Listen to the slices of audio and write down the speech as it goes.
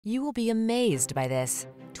You will be amazed by this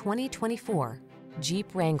 2024 Jeep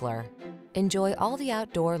Wrangler. Enjoy all the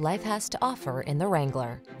outdoor life has to offer in the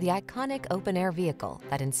Wrangler, the iconic open-air vehicle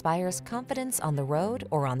that inspires confidence on the road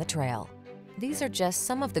or on the trail. These are just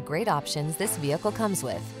some of the great options this vehicle comes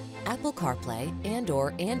with: Apple CarPlay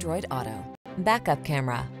and/or Android Auto, backup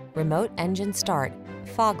camera, remote engine start,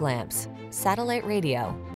 fog lamps, satellite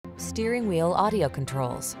radio, steering wheel audio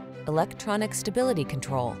controls, electronic stability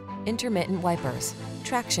control, intermittent wipers,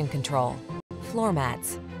 traction control, floor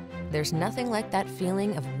mats. There's nothing like that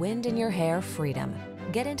feeling of wind in your hair freedom.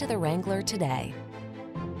 Get into the Wrangler today.